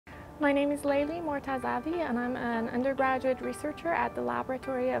My name is Leili Mortazavi, and I'm an undergraduate researcher at the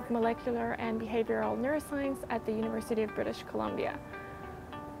Laboratory of Molecular and Behavioral Neuroscience at the University of British Columbia.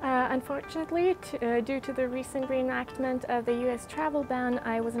 Unfortunately, due to the recent reenactment of the US travel ban,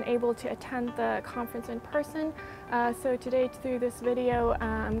 I wasn't able to attend the conference in person. So today, through this video,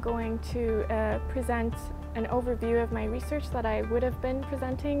 I'm going to present an overview of my research that I would have been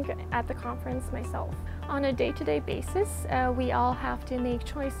presenting at the conference myself. On a day-to-day basis, we all have to make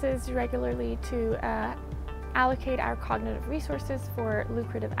choices regularly to allocate our cognitive resources for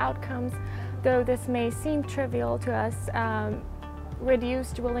lucrative outcomes. Though this may seem trivial to us,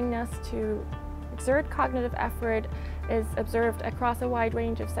 reduced willingness to exert cognitive effort is observed across a wide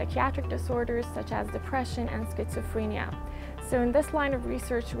range of psychiatric disorders such as depression and schizophrenia. So in this line of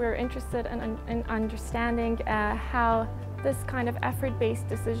research, we're interested in understanding how this kind of effort-based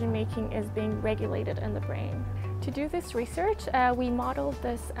decision-making is being regulated in the brain. To do this research, we modeled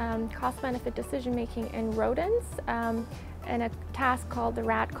this cost-benefit decision-making in rodents in a task called the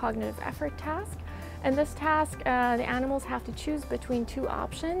rat cognitive effort task. In this task, the animals have to choose between two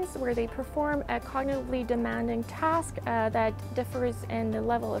options where they perform a cognitively demanding task that differs in the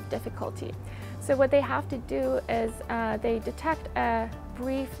level of difficulty. So what they have to do is they detect a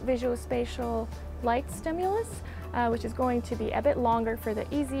brief visuospatial light stimulus, which is going to be a bit longer for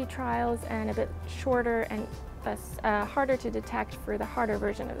the easy trials and a bit shorter and thus harder to detect for the harder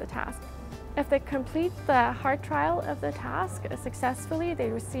version of the task. If they complete the hard trial of the task successfully, they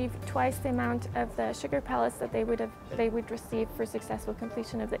receive twice the amount of the sugar pellets that they would receive for successful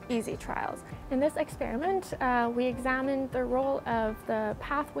completion of the easy trials. In this experiment, we examined the role of the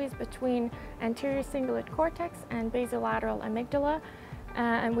pathways between anterior cingulate cortex and basolateral amygdala,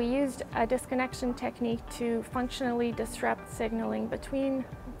 and we used a disconnection technique to functionally disrupt signaling between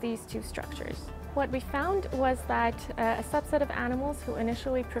these two structures. What we found was that a subset of animals who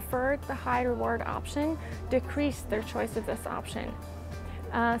initially preferred the high reward option decreased their choice of this option.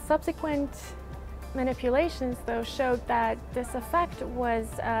 Subsequent manipulations, though, showed that this effect was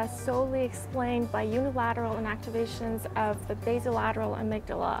solely explained by unilateral inactivations of the basolateral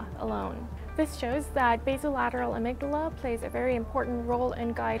amygdala alone. This shows that basolateral amygdala plays a very important role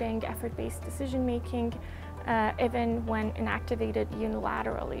in guiding effort-based decision-making, even when inactivated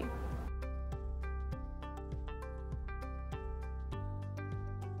unilaterally.